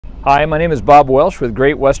Hi, my name is Bob Welsh with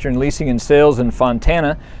Great Western Leasing and Sales in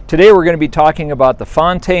Fontana. Today we're going to be talking about the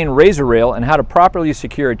Fontaine RASR Rail and how to properly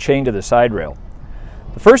secure a chain to the side rail.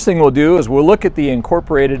 The first thing we'll do is we'll look at the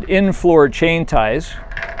incorporated in-floor chain ties.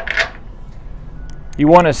 You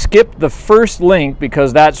want to skip the first link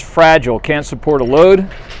because that's fragile, can't support a load.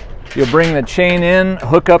 You'll bring the chain in,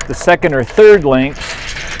 hook up the second or third links,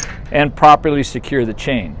 and properly secure the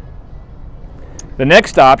chain. The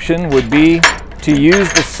next option would be to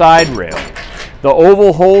use the side rail. The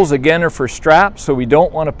oval holes again are for straps, so we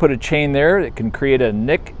don't want to put a chain there. It can create a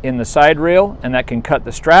nick in the side rail and that can cut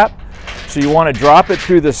the strap. So you want to drop it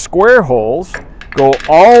through the square holes, go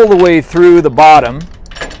all the way through the bottom,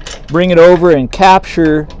 bring it over and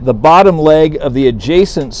capture the bottom leg of the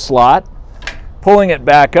adjacent slot, pulling it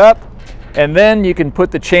back up, and then you can put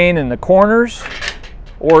the chain in the corners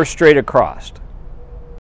or straight across.